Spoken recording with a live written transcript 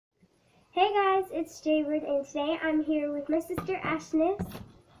Hey guys, it's Jayward, and today I'm here with my sister Ashness.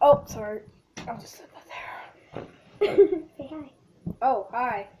 Oh, sorry. I'll just sit that there. Say hi. Oh,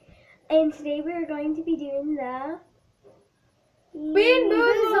 hi. And today we are going to be doing the Bean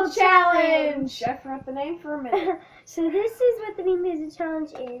Boozled Challenge! I forgot the name for a minute. So this is what the Bean Boozled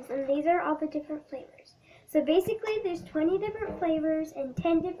Challenge is, and these are all the different flavors. So basically there's 20 different flavors and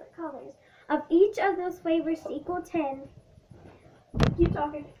 10 different colors. Of each of those flavors to equal 10. Keep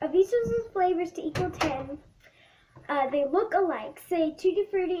talking. Of each of those flavors to equal 10, they look alike. Say Tutti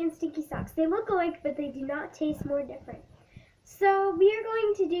Frutti and Stinky Socks. They look alike, but they do not taste more different. So we are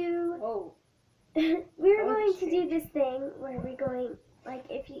going to do. Oh. We're going to do this thing where we're going, like,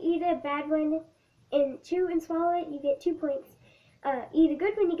 if you eat a bad one and chew and swallow it, you get 2 points. Eat a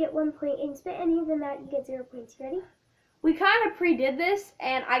good one, you get 1 point, and spit any of them out, you get 0 points. You ready? We kind of pre-did this,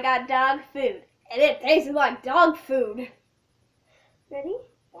 and I got dog food, and it tasted like dog food. Ready?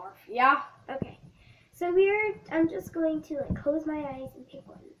 Barf. Yeah. Okay. So I'm just going to, like, close my eyes and pick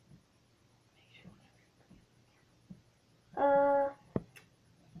one.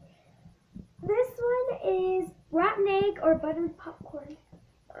 This one is rotten egg or buttered popcorn.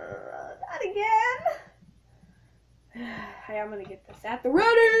 Not again. Hey, I'm gonna get this at the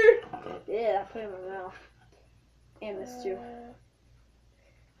ready. Yeah, I put it in my mouth. And this too.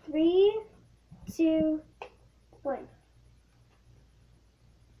 3, 2, 1.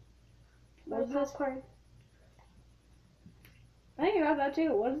 What is this? Popcorn. I think I got that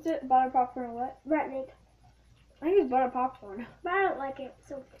too. What is it? Butter popcorn or what? Rotten egg. I think it's butter popcorn. But I don't like it,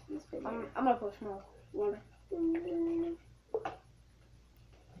 so it's been I'm gonna put some more water.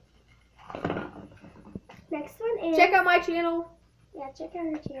 Next one is. Check out my channel. Yeah, check out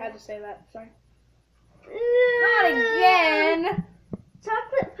her I channel. had to say that. Sorry. Not Not again.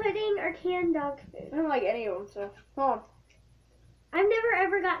 Chocolate pudding or canned dog food. I don't like any of them, so hold on. I've never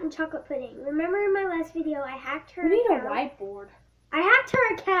ever gotten chocolate pudding. Remember in my last video, I hacked her We need account. a whiteboard. I hacked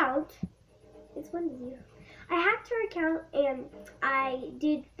her account. It's 1-0. I hacked her account and I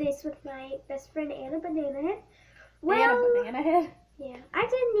did this with my best friend Anna Banana Head. Well, Banana Head? Yeah, I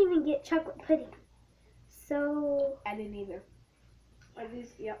didn't even get chocolate pudding. So I didn't either. Are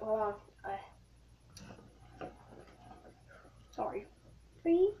these? Yeah, hold on. Sorry.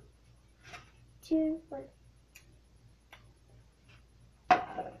 3, 2, 1.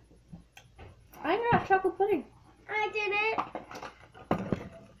 I got chocolate pudding. I did it.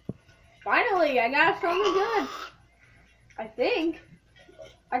 Finally, I got something good. I think.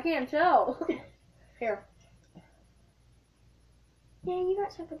 I can't tell. Here. Yeah, you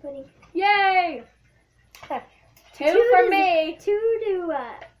got chocolate pudding. Yay! Two for me. 2 to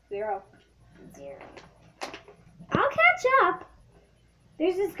 0. 0. I'll catch up.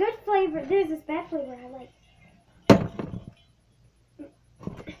 There's this good flavor. There's this bad flavor I like.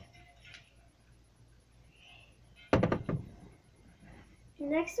 The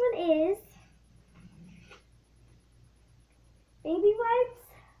next one is baby wipes.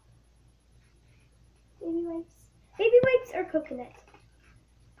 Baby wipes. Baby wipes or coconut.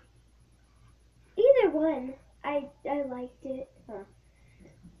 Either one. I liked it. Huh.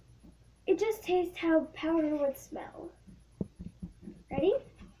 It just tastes how powder would smell. Ready?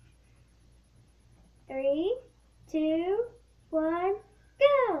 3, 2, 1,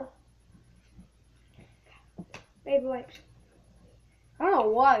 go! Baby wipes. I don't know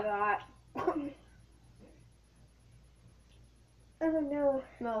what I got. Oh no.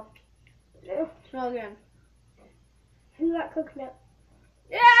 No. No. Smell again. Who got coconut?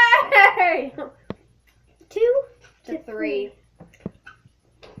 Yay! 2 to 3.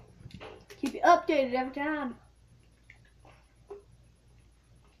 Keep you updated every time.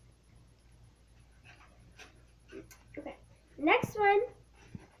 Okay. Next one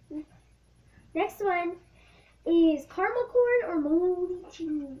is caramel corn or moldy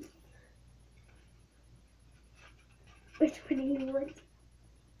cheese. Which one do you want?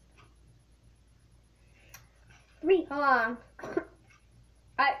 3. Hold on.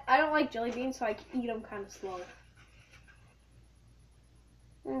 I don't like jelly beans, so I eat them kind of slow.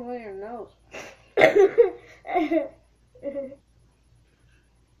 Oh, look at your nose. Okay.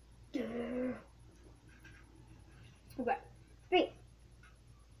 3,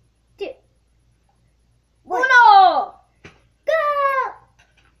 2, 1. Uno! Go!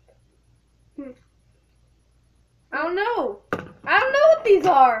 I don't know. I don't know what these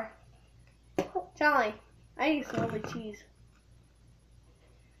are. Tell me. I need some moldy cheese.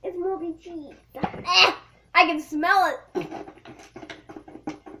 It's moldy cheese. I can smell it.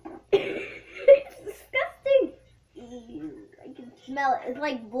 It's disgusting. Ew, I can smell it. It's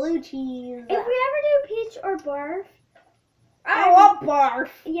like blue cheese. If we ever do peach or barf, I don't want barf.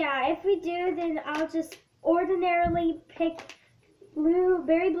 Yeah, if we do, then I'll just ordinarily pick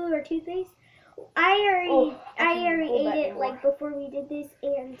berry blue or toothpaste. I already ate it like before we did this,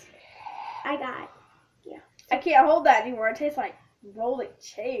 and I got I can't hold that anymore. It tastes like rolling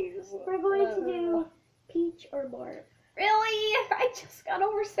cheese. We're going to do peach or barf. Really? I just got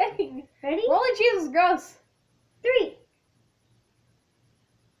over saying. Ready? Rolling cheese is gross. 3,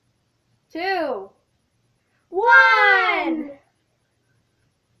 2, 1.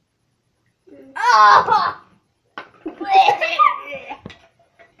 Oh!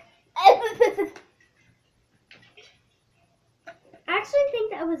 I actually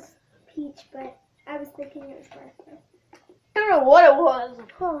think that was peach, but I was thinking it was barf. I don't know what it was.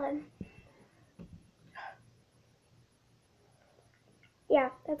 Hold on. Yeah,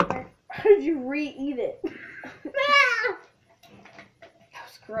 that's barf. How did you re-eat it? That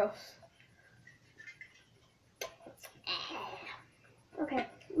was gross. Okay,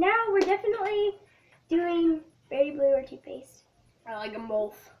 now we're definitely doing berry blue or toothpaste. I like them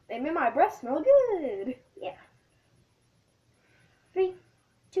both. They make my breath smell good. Yeah. 3,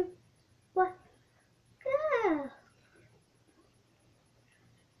 2, 1. Go.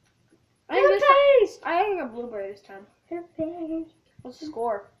 I think a blueberry this time. Perfect. What's the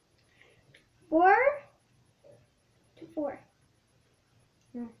score? 4 to 4.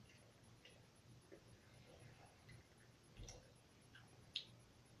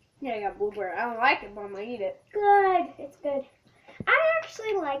 Yeah, I got blueberry. I don't like it, but I'm gonna eat it. Good. It's good. I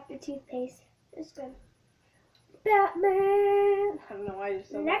actually like the toothpaste. It's good. Batman. I don't know why I just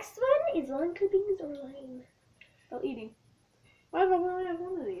The said next one is lime clippings or lime. Still eating. Why do I only have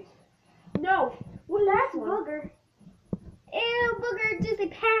one of these? No. What last That's one? booger. Ew, booger, just a We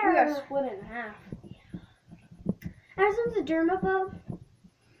pear. gotta split it in half. Ashton's a germaphobe.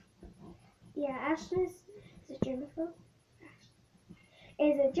 Yeah, Ashton is a germaphobe.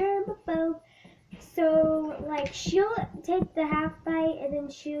 Is a germaphobe. So, like, she'll take the half bite and then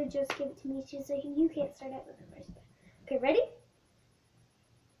she'll just give it to me. She's like, you can't start out with the first bite. Okay, ready?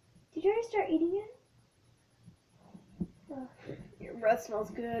 Did you already start eating it? Oh. Your breath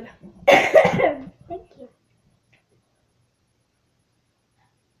smells good. Thank you.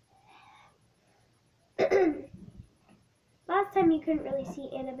 Last time you couldn't really see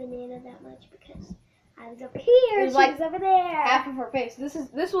Anna Banana that much because I was over here, It was she like was over there. Half of her face. This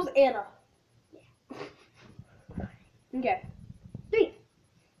was Anna. Okay. 3,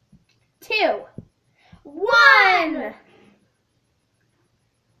 2, 1.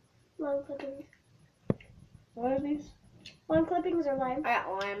 long clippings. What are these? Long clippings or lime? I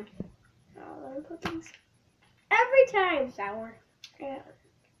got lime. Oh, lime clippings. Every time. Sour. Yeah.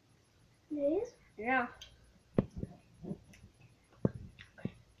 It is? Yeah.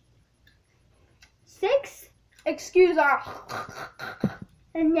 6 Excuse our.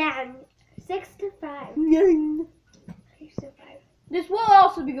 and now 6 to 5. 6 to 5. This will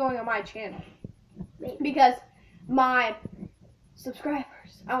also be going on my channel Maybe. because my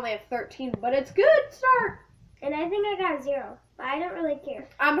subscribers, I only have 13, but it's good start. And I think I got 0, but I don't really care.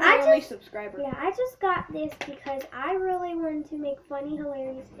 I'm her I only just- subscriber. Yeah, I just got this because I really wanted to make funny,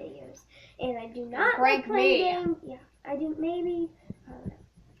 hilarious videos, and I do not Prank like playing me. games. Yeah, I do maybe. I don't know.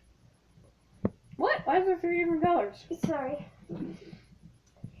 What? Why is there 3 different colors? Sorry.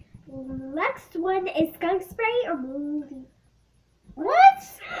 Next one is skunk spray or moldy.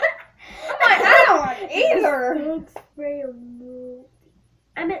 What? I don't want either. Skunk spray or moldy.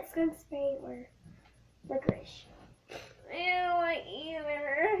 I meant skunk spray or licorice. I don't want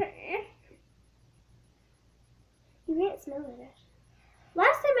either. You can't smell it.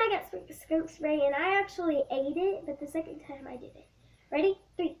 Last time I got skunk spray and I actually ate it, but the second time I did it. Ready?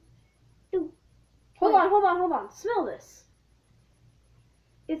 3, 2. Hold on. Smell this.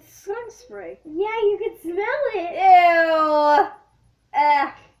 It's skunk spray. Yeah, you can smell it. Ew.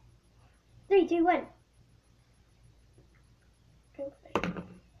 3, 2, 1. Skunk spray.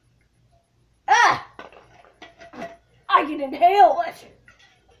 I can inhale it.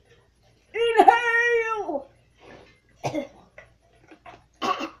 Inhale.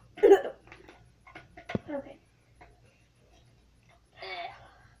 Okay.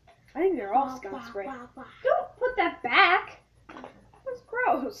 I think they're all skunk spray. Don't put that back. That's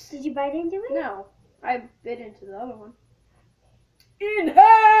gross. Did you bite into it? No, I bit into the other one.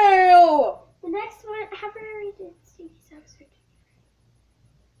 Inhale. The next one, have I already did stinky socks or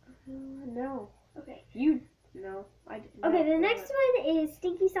No. Okay. No, I didn't. Okay, the next one is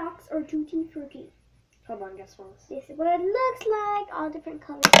stinky socks or tutti frutti. Hold on, guess what? This is what it looks like. All different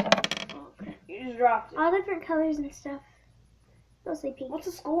colors. Oh, crap. You just dropped it. All different colors and stuff. Mostly pink. What's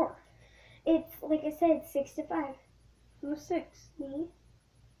the score? It's, like I said, 6 to 5. It was 6. Me.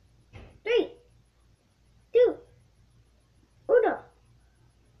 3, 2, 1,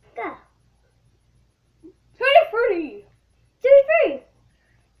 go. Tutti Frutti. Tutti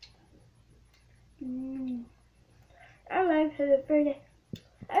Frutti. I like Tutti Frutti.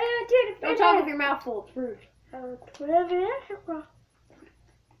 Tutti Frutti. Don't talk with your mouth full. It's rude.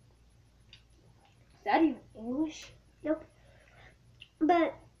 Is that even English? Nope.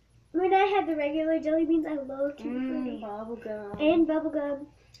 But when I had the regular jelly beans, I love Tutti Frutti. Bubblegum. And bubblegum.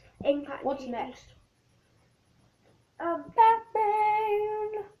 And cotton What's candy. next?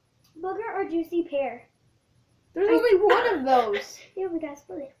 Batman. Booger or juicy pear? There's only one of those. Yeah, we gotta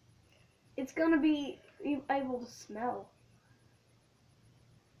split it. It's gonna be able to smell.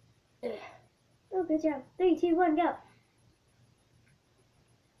 Ugh. Oh, good job. 3, 2, 1, go.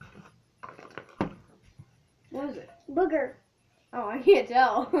 What is it? Booger. Oh, I can't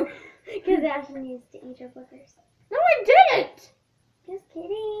tell. Because Ashley needs to eat her boogers. No, I didn't! Just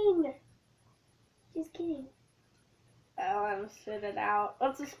kidding. Just kidding. Oh, I'm spit it out.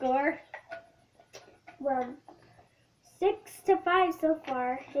 What's the score? Well, 6 to 5 so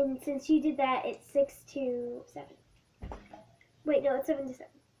far. And since you did that, it's 6 to 7. Wait, no, it's 7 to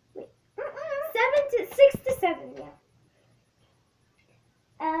 7. Wait. 6 to 7, yeah.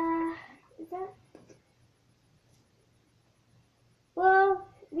 Is that? Well,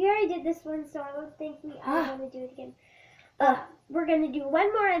 we already did this one, so I don't think we are going to do it again. We're going to do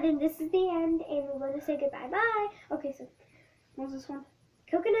one more, and then this is the end, and we're going to say goodbye. Bye. Okay, so. What's this one?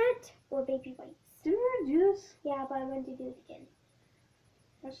 Coconut or baby wipes? Didn't we already do this? Yeah, but I'm going to do it again.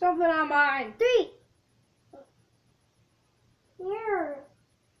 There's something on mine. 3. Here.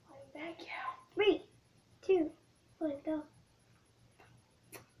 Thank you. 3, 2, 1, go.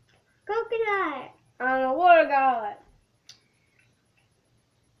 Coconut. I don't know what I got.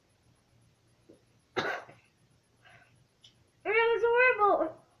 It was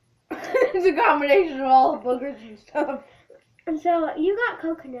horrible. It's a combination of all the boogers and stuff. And so you got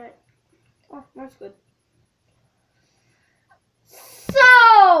coconut. Oh, that's good.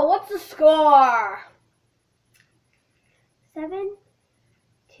 So, what's the score? 7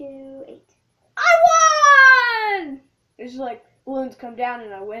 to 8. I won! It's just like balloons come down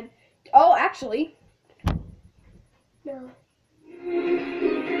and I win. Oh, actually. No.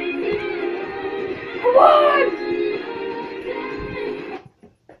 I won!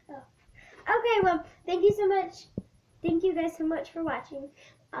 Okay, well, thank you so much. Thank you guys so much for watching.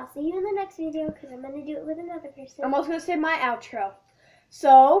 I'll see you in the next video because I'm going to do it with another person. I'm also going to say my outro.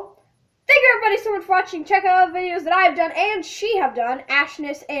 So, thank you everybody so much for watching. Check out the videos that I've done and she have done.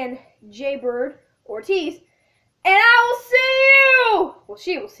 Ashness and Jaybird Ortiz. And I will see you! Well,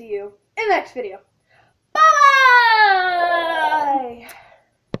 she will see you in the next video. Bye!